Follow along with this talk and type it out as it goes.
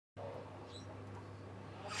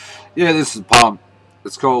Yeah, this is a poem.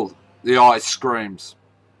 It's called The Eye Screams.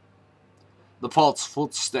 The false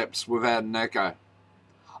footsteps without an echo.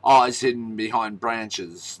 Eyes hidden behind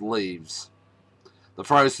branches, leaves. The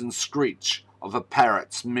frozen screech of a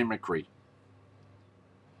parrot's mimicry.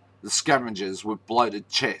 The scavengers with bloated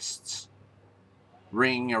chests.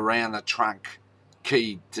 Ring around the trunk,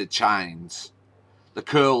 keyed to chains. The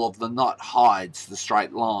curl of the knot hides the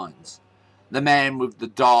straight lines. The man with the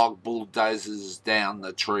dog bulldozes down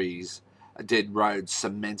the trees, a dead road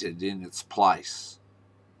cemented in its place.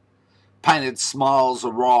 Painted smiles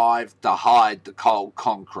arrive to hide the cold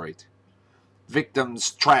concrete.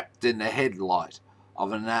 Victims trapped in the headlight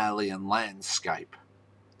of an alien landscape.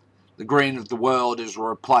 The green of the world is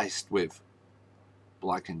replaced with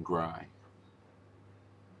black and grey.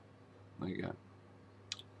 There you go.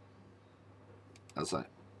 That's it.